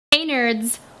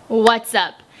nerds, what's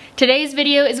up? Today's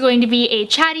video is going to be a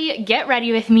chatty get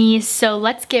ready with me, so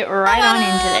let's get right on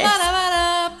into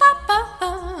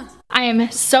this. I am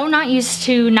so not used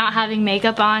to not having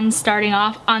makeup on starting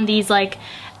off on these like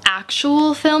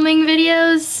actual filming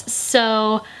videos,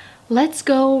 so let's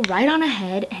go right on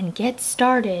ahead and get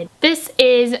started. This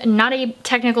is not a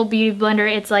technical beauty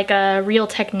blender, it's like a Real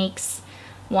Techniques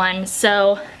one.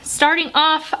 So starting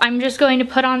off, I'm just going to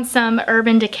put on some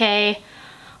Urban Decay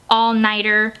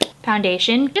all-nighter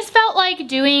foundation. Just felt like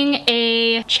doing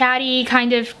a chatty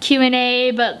kind of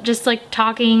Q&A, but just like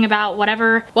talking about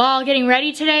whatever while getting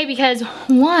ready today, because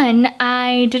one,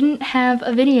 I didn't have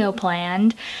a video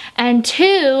planned, and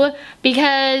two,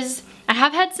 because I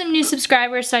have had some new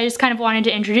subscribers, so I just kind of wanted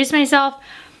to introduce myself.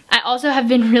 I also have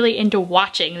been really into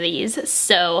watching these,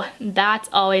 so that's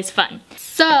always fun.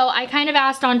 So I kind of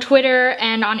asked on Twitter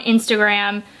and on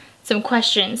Instagram some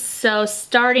questions. So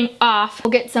starting off,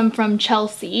 we'll get some from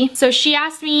Chelsea. So she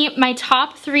asked me my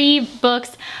top 3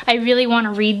 books I really want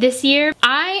to read this year.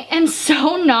 I am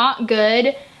so not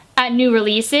good at new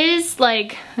releases,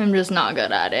 like I'm just not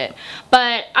good at it.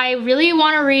 But I really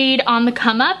want to read On the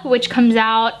Come Up, which comes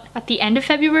out at the end of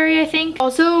February, I think.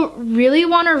 Also really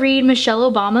want to read Michelle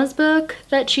Obama's book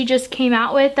that she just came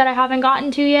out with that I haven't gotten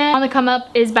to yet. On the Come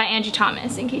Up is by Angie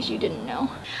Thomas, in case you didn't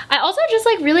know. I also just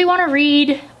like really want to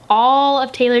read all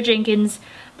of Taylor Jenkins'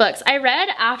 books. I read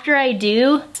After I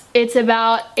Do. It's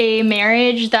about a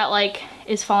marriage that like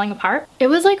is falling apart. It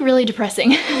was like really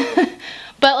depressing.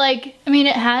 But like, I mean,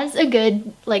 it has a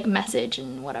good like message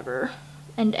and whatever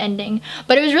and ending.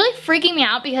 But it was really freaking me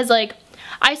out because like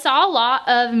I saw a lot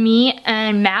of me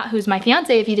and Matt, who's my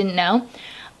fiance if you didn't know,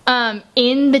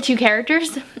 in the two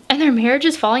characters, and their marriage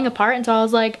is falling apart. And so I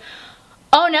was like,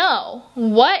 oh no,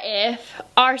 what if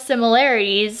our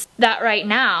similarities that right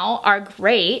now are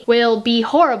great will be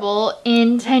horrible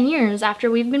in 10 years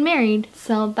after we've been married?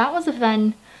 So that was a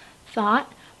fun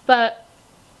thought. But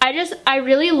I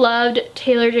really loved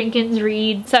Taylor Jenkins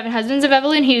Reid Seven Husbands of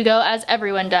Evelyn Hugo, as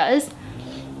everyone does.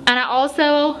 And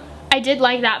I did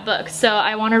like that book, so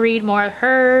I want to read more of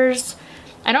hers.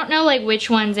 I don't know like which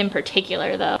ones in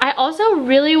particular though. I also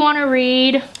really want to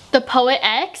read The Poet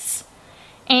X,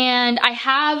 and I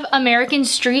have American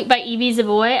Street by Evie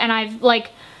Savoy, and I've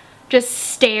like just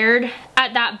stared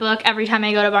at that book every time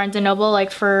I go to Barnes & Noble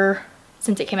like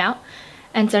since it came out.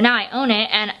 And so now I own it,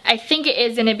 and I think it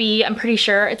is gonna be, I'm pretty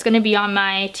sure it's gonna be on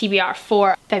my TBR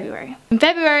for February. In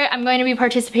February, I'm going to be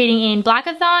participating in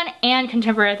Blackathon and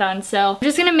Contemporary-thon, so I'm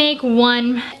just gonna make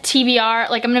one TBR,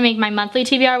 like I'm gonna make my monthly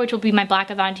TBR, which will be my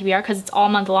Blackathon TBR because it's all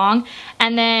month long,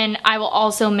 and then I will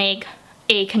also make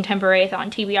a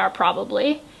Contemporary-thon TBR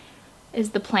probably,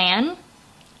 is the plan.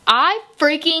 I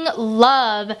freaking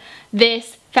love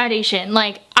this foundation.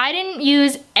 Like, I didn't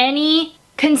use any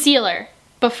concealer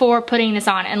before putting this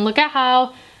on, and look at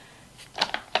how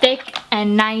thick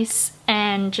and nice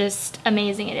and just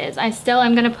amazing it is. I still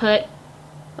am gonna put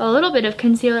a little bit of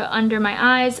concealer under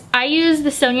my eyes. I use the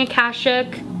Sonia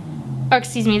Kashuk, or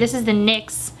excuse me, this is the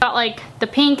NYX. Got like the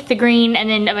pink, the green, and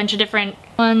then a bunch of different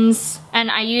ones.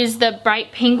 And I use the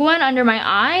bright pink one under my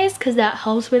eyes because that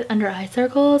helps with under eye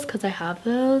circles, because I have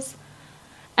those.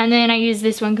 And then I use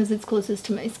this one because it's closest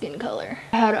to my skin color.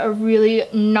 I had a really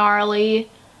gnarly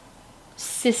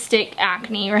cystic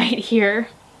acne right here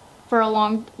for a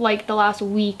long, like the last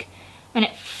week, and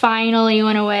it finally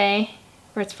went away,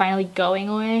 or it's finally going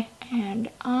away,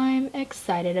 and I'm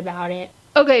excited about it.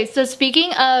 Okay, so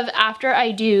speaking of After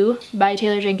I Do by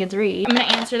Taylor Jenkins Reid, I'm gonna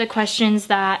answer the questions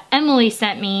that Emily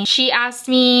sent me. She asked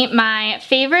me my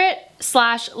favorite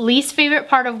 / least favorite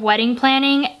part of wedding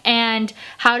planning and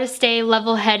how to stay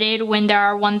level-headed when there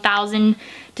are 1,000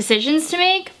 decisions to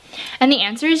make. And the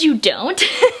answer is you don't.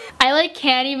 I like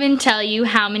can't even tell you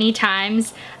how many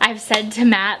times I've said to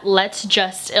Matt, let's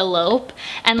just elope.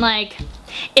 And like,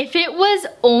 if it was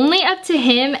only up to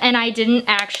him and I didn't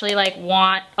actually like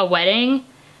want a wedding,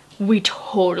 we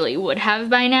totally would have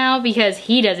by now, because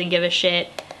he doesn't give a shit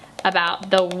about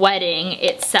the wedding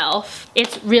itself.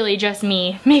 It's really just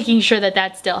me making sure that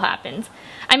that still happens.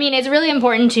 I mean, it's really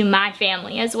important to my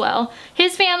family as well.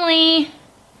 His family,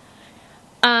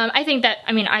 I think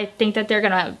that they're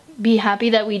gonna be happy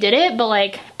that we did it, but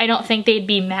like, I don't think they'd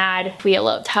be mad if we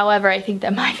eloped. However, I think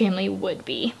that my family would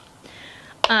be.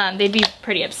 They'd be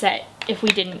pretty upset if we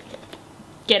didn't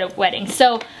get a wedding.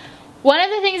 So one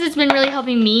of the things that's been really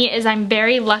helping me is I'm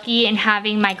very lucky in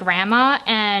having my grandma,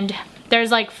 and there's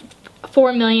like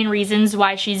 4 million reasons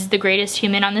why she's the greatest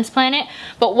human on this planet,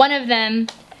 but one of them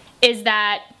is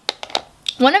that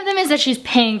she's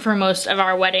paying for most of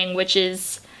our wedding, which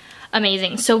is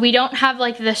amazing. So we don't have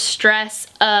like the stress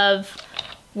of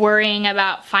worrying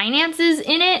about finances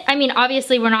in it. I mean,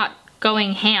 obviously we're not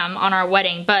going ham on our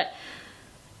wedding, but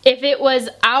if it was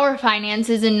our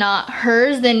finances and not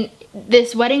hers, then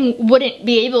this wedding wouldn't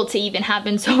be able to even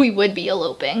happen, so we would be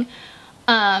eloping.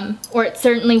 Or it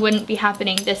certainly wouldn't be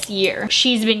happening this year.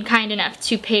 She's been kind enough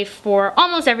to pay for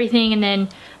almost everything, and then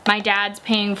my dad's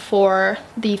paying for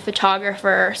the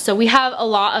photographer. So we have a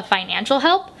lot of financial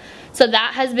help. So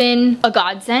that has been a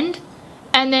godsend.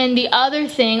 And then the other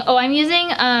thing, oh, I'm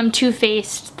using Too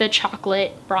Faced, the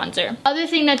chocolate bronzer. Other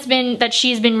thing that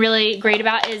she's been really great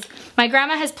about is my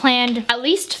grandma has planned at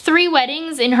least 3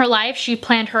 weddings in her life. She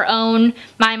planned her own,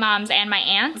 my mom's, and my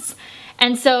aunt's.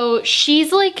 And so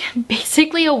she's like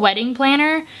basically a wedding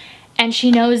planner, and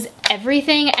she knows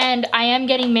everything. And I am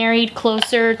getting married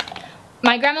closer.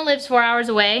 My grandma lives 4 hours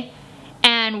away,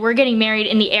 and we're getting married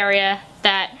in the area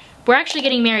that we're actually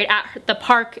getting married at the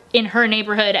park in her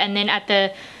neighborhood, and then at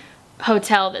the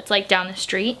hotel that's like down the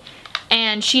street.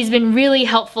 And she's been really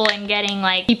helpful in getting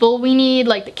like people we need,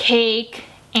 like the cake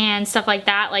and stuff like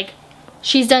that. Like,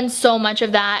 she's done so much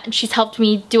of that, and she's helped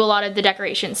me do a lot of the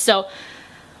decorations. So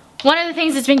one of the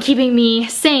things that's been keeping me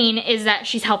sane is that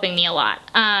she's helping me a lot.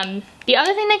 The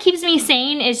other thing that keeps me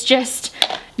sane is just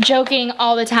joking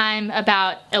all the time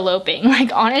about eloping.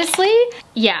 Like, honestly,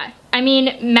 yeah. I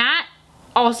mean, Matt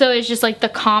also is just like the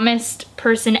calmest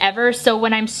person ever. So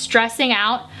when I'm stressing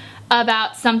out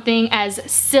about something as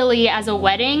silly as a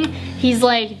wedding, he's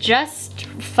like, just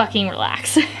fucking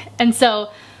relax. And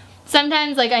so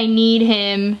sometimes like I need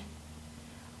him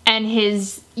and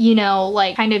his, you know,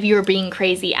 like kind of you're being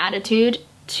crazy attitude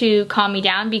to calm me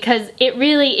down, because it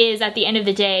really is at the end of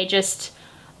the day just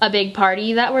a big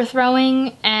party that we're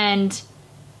throwing, and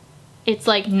it's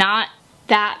like not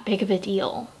that big of a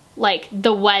deal. Like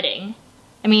the wedding,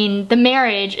 I mean, the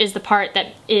marriage is the part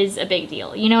that is a big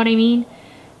deal, you know what I mean?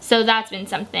 So that's been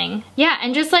something. Yeah,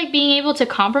 and just like being able to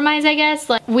compromise, I guess.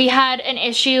 Like, we had an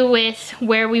issue with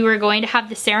where we were going to have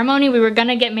the ceremony. We were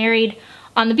gonna get married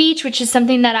on the beach, which is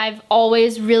something that I've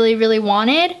always really, really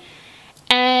wanted.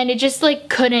 And it just like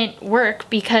couldn't work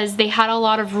because they had a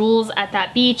lot of rules at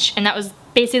that beach, and that was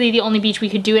basically the only beach we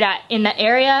could do it at in the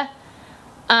area.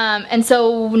 And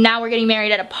so now we're getting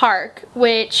married at a park,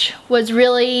 which was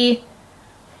really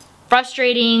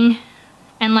frustrating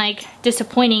and like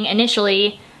disappointing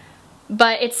initially,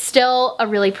 but it's still a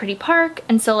really pretty park.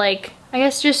 And so like, I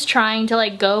guess just trying to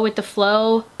like go with the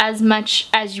flow as much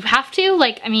as you have to.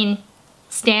 Like, I mean,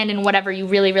 stand in whatever you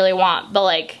really, really want, but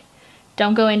like,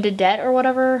 don't go into debt or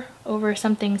whatever over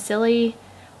something silly,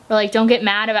 or like don't get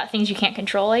mad about things you can't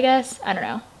control, I guess. I don't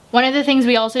know. One of the things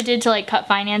we also did to like cut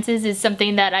finances is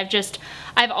something that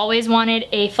I've always wanted,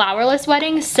 a flowerless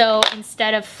wedding. So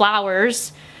instead of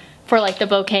flowers for like the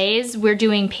bouquets, we're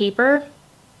doing paper,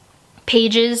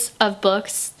 pages of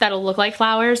books that'll look like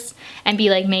flowers and be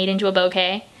like made into a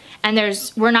bouquet. And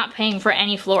we're not paying for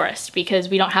any florist because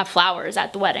we don't have flowers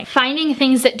at the wedding. Finding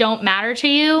things that don't matter to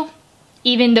you,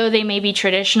 even though they may be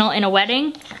traditional in a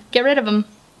wedding, get rid of them.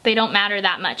 They don't matter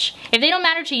that much. If they don't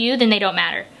matter to you, then they don't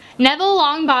matter. Neville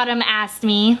Longbottom asked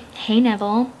me, hey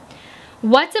Neville,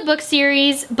 what's a book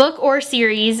or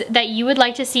series that you would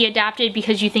like to see adapted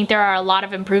because you think there are a lot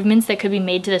of improvements that could be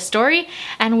made to the story?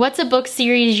 And what's a book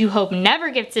series you hope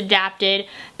never gets adapted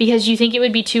because you think it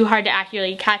would be too hard to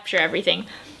accurately capture everything?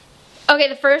 Okay,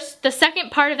 the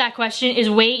second part of that question is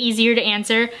way easier to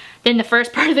answer than the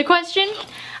first part of the question.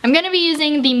 I'm gonna be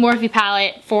using the Morphe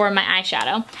palette for my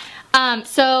eyeshadow.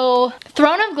 So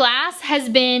Throne of Glass has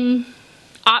been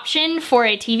optioned for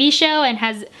a TV show and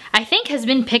I think has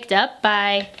been picked up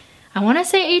by, I wanna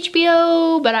say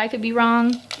HBO, but I could be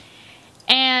wrong.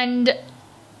 And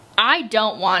I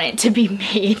don't want it to be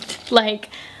made. Like,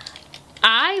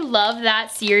 I love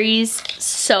that series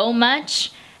so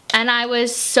much, and I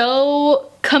was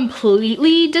so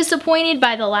completely disappointed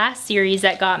by the last series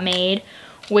that got made,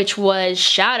 which was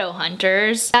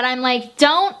Shadowhunters, that I'm like,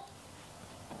 don't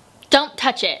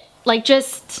touch it. Like,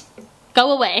 just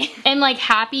go away. I'm like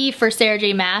happy for Sarah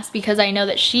J Maas because I know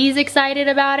that she's excited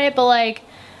about it, but like,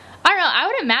 I don't know, I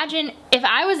would imagine if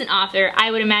I was an author,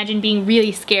 I would imagine being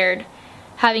really scared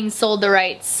having sold the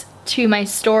rights to my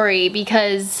story,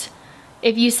 because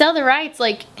if you sell the rights,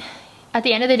 like, at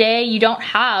the end of the day, you don't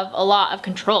have a lot of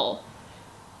control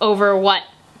over what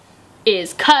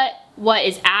is cut, what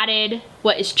is added,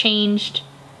 what is changed,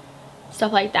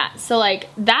 stuff like that. So like,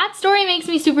 that story makes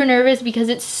me super nervous because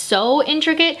it's so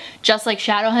intricate, just like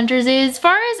Shadowhunters is. As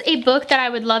far as a book that I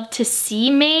would love to see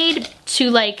made, to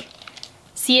like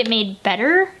see it made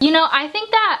better, you know, I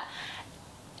think that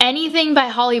anything by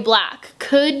Holly Black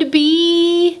could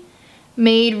be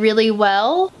made really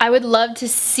well. I would love to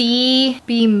see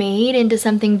be made into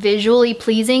something visually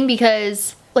pleasing,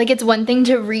 because like it's one thing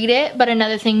to read it, but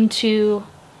another thing to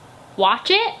watch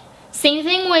it. Same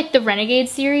thing with the Renegade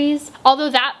series.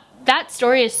 Although that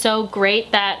story is so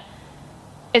great that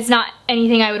it's not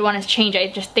anything I would want to change. I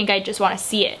just think I just want to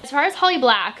see it. As far as Holly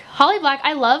Black,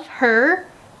 I love her.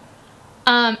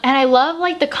 And I love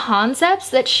like the concepts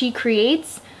that she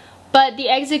creates, but the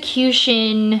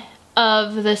execution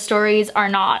of the stories are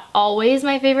not always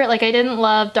my favorite. Like I didn't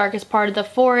love Darkest Part of the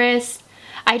Forest.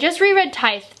 I just reread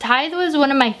Tithe. Tithe was one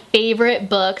of my favorite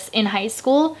books in high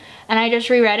school, and I just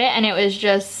reread it and it was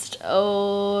just,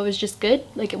 oh, it was just good.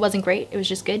 Like it wasn't great, it was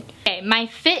just good. Okay, my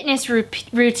fitness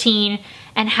routine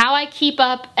and how I keep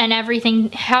up and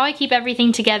everything, how I keep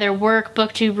everything together, work,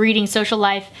 booktube, reading, social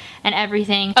life, and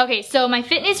everything. Okay, so my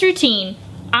fitness routine.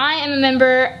 I am a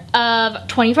member of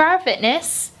 24 Hour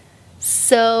Fitness,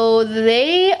 so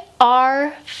they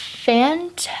are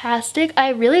fantastic. I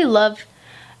really love,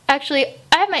 actually,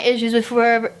 I have my issues with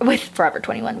Forever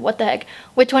 21, what the heck,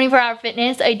 with 24 Hour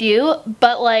Fitness, I do,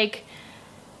 but like,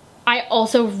 I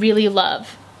also really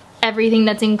love everything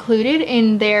that's included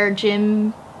in their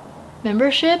gym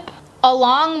membership,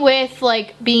 along with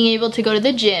like being able to go to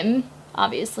the gym,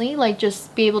 obviously, like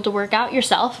just be able to work out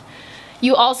yourself.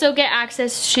 You also get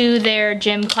access to their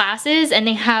gym classes, and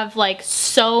they have like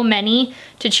so many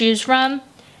to choose from.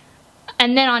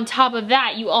 And then on top of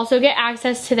that, you also get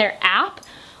access to their app,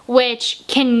 which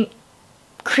can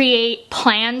create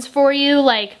plans for you,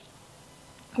 like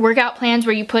workout plans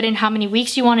where you put in how many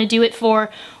weeks you want to do it for,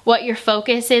 what your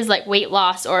focus is, like weight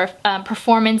loss or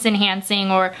performance enhancing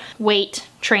or weight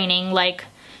training, like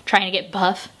trying to get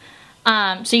buff.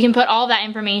 So you can put all that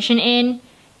information in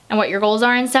and what your goals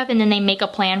are and stuff, and then they make a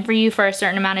plan for you for a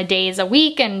certain amount of days a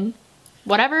week and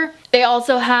whatever. They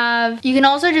also have, you can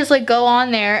also just like go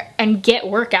on there and get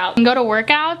workouts. You can go to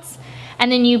workouts, and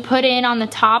then you put in on the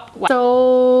top,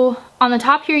 so on the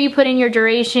top here you put in your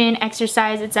duration,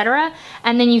 exercise, etc.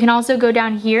 And then you can also go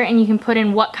down here and you can put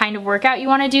in what kind of workout you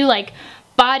want to do, like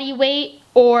body weight,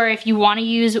 or if you want to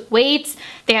use weights,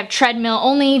 they have treadmill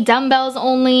only, dumbbells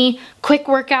only, quick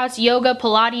workouts, yoga,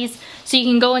 Pilates. So you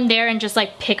can go in there and just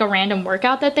like pick a random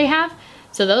workout that they have.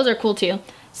 So those are cool too.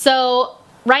 So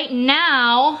right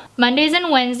now, Mondays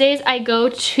and Wednesdays, I go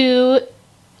to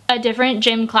a different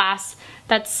gym class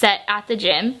that's set at the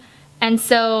gym. And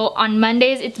so on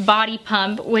Mondays, it's Body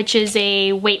Pump, which is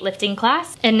a weightlifting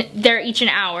class, and they're each an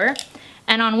hour.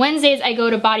 And on Wednesdays, I go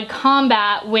to Body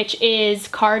Combat, which is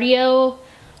cardio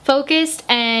focused,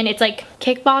 and it's like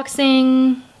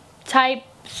kickboxing type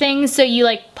thing. So you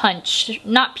like punch,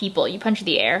 not people, you punch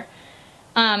the air.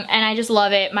 And I just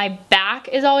love it. My back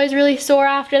is always really sore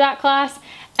after that class,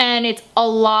 and it's a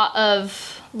lot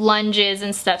of lunges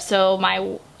and stuff, so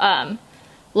my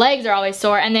legs are always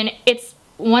sore. And then it's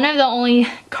one of the only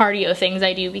cardio things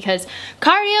I do, because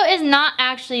cardio is not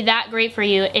actually that great for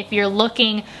you if you're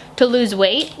looking to lose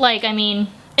weight. Like, I mean,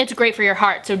 it's great for your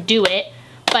heart, so do it.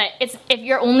 But if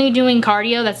you're only doing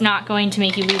cardio, that's not going to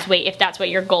make you lose weight if that's what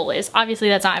your goal is. Obviously,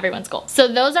 that's not everyone's goal. So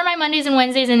those are my Mondays and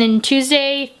Wednesdays, and then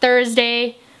Tuesday,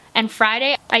 Thursday, and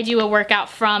Friday, I do a workout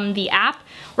from the app.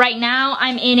 Right now,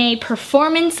 I'm in a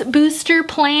performance booster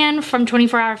plan from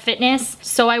 24 Hour Fitness.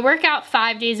 So I work out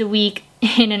 5 days a week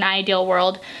in an ideal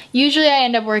world. Usually I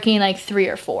end up working like 3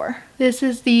 or 4. This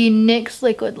is the NYX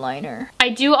liquid liner. I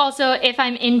do also, if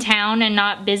I'm in town and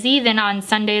not busy, then on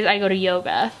Sundays I go to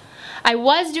yoga. I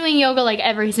was doing yoga like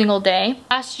every single day.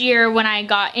 Last year when I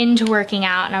got into working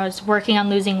out and I was working on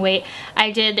losing weight,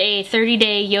 I did a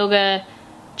 30-day yoga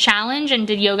challenge and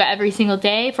did yoga every single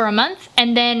day for a month.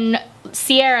 And then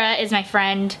Sierra is my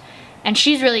friend, and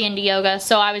she's really into yoga,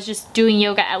 so I was just doing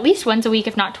yoga at least once a week,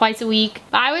 if not twice a week.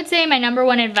 But I would say my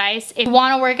 #1 advice, if you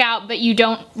want to work out but you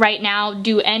don't right now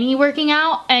do any working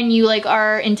out and you like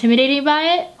are intimidated by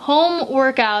it, home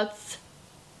workouts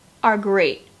are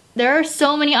great. There are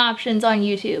so many options on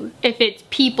YouTube. If it's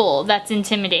people that's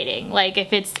intimidating, like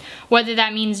if it's, whether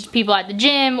that means people at the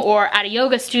gym or at a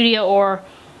yoga studio or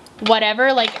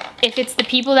whatever, like if it's the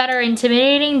people that are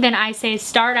intimidating, then I say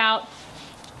start out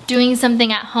doing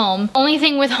something at home. Only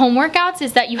thing with home workouts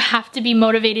is that you have to be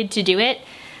motivated to do it.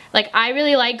 Like I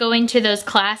really like going to those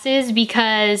classes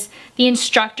because the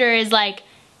instructor is like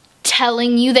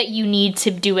telling you that you need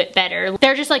to do it better.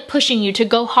 They're just like pushing you to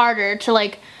go harder, to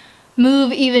like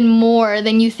move even more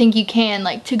than you think you can,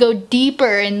 like to go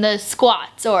deeper in the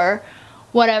squats or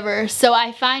whatever. So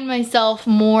I find myself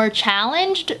more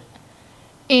challenged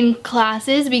in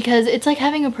classes because it's like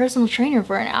having a personal trainer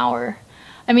for an hour.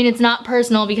 I mean, it's not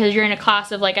personal because you're in a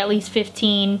class of like at least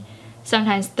 15,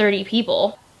 sometimes 30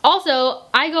 people. Also,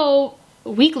 I go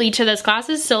weekly to those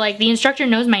classes, so like the instructor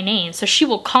knows my name, so she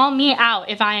will call me out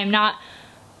if I am not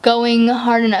going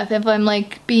hard enough, if I'm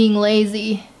like being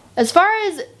lazy. As far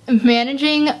as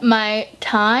managing my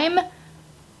time,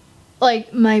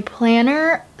 like my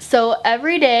planner, so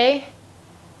every day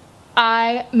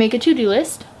I make a to-do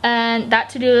list, and that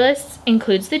to-do list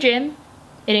includes the gym,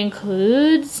 it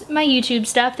includes my YouTube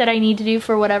stuff that I need to do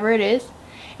for whatever it is,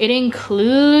 it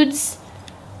includes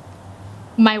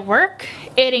my work,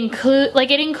 it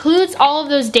includes all of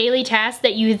those daily tasks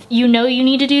that you know you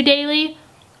need to do daily.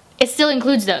 It still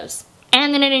includes those,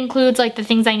 and then it includes like the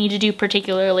things I need to do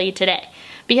particularly today,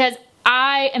 because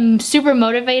I am super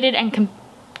motivated and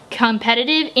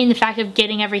competitive in the fact of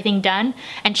getting everything done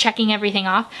and checking everything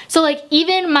off. So like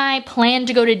even my plan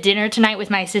to go to dinner tonight with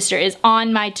my sister is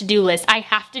on my to-do list. I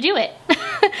have to do it.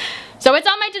 So it's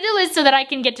on my to-do list so that I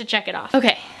can get to check it off.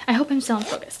 Okay, I hope I'm still in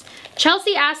focus.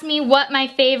 Chelsea asked me what my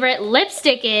favorite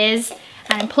lipstick is,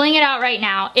 and I'm pulling it out right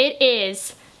now. It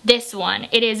is this one.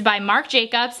 It is by Marc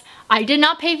Jacobs. I did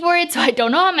not pay for it, so I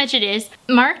don't know how much it is.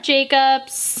 Marc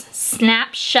Jacobs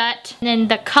Snap Shut, and then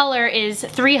the color is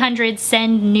 300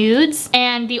 Send Nudes.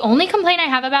 And the only complaint I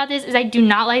have about this is I do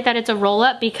not like that it's a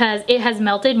roll-up, because it has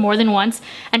melted more than once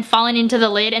and fallen into the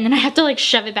lid, and then I have to like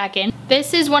shove it back in.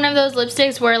 This is one of those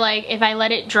lipsticks where like if I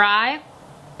let it dry,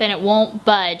 then it won't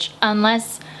budge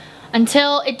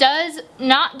until it does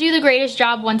not do the greatest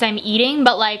job once I'm eating,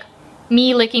 but like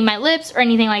me licking my lips or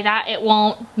anything like that, it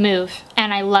won't move,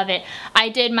 and I love it. I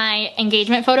did my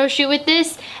engagement photo shoot with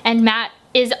this, and Matt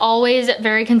is always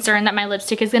very concerned that my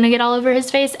lipstick is gonna get all over his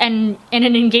face, and in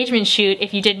an engagement shoot,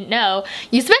 if you didn't know,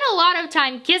 you spend a lot of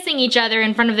time kissing each other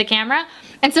in front of the camera,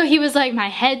 and so he was like, my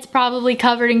head's probably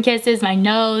covered in kisses, my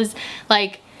nose,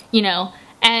 like, you know,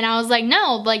 and I was like,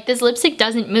 no, like this lipstick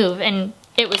doesn't move, and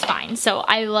it was fine. So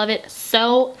I love it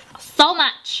so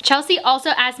much. Chelsea also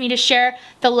asked me to share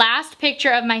the last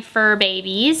picture of my fur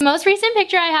babies. The most recent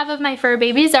picture I have of my fur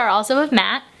babies are also of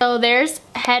Matt. So there's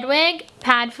Hedwig,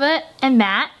 Padfoot, and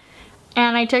Matt.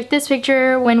 And I took this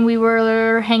picture when we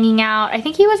were hanging out. I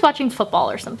think he was watching football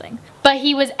or something. But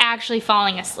he was actually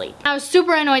falling asleep. I was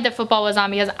super annoyed that football was on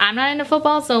because I'm not into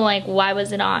football, so like why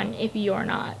was it on if you're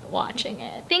not watching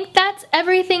it? I think that's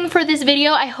everything for this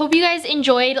video. I hope you guys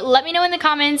enjoyed. Let me know in the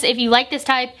comments if you like this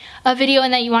type of video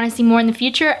and that you want to see more in the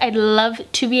future. I'd love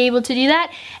to be able to do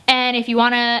that. And if you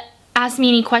want to ask me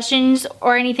any questions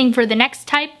or anything for the next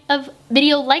type of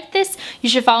video like this, you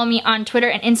should follow me on Twitter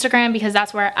and Instagram, because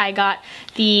that's where I got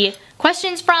the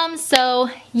questions from. So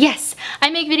yes, I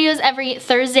make videos every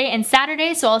Thursday and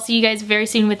Saturday, so I'll see you guys very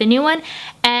soon with a new one,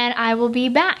 and I will be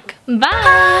back.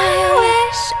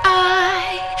 Bye!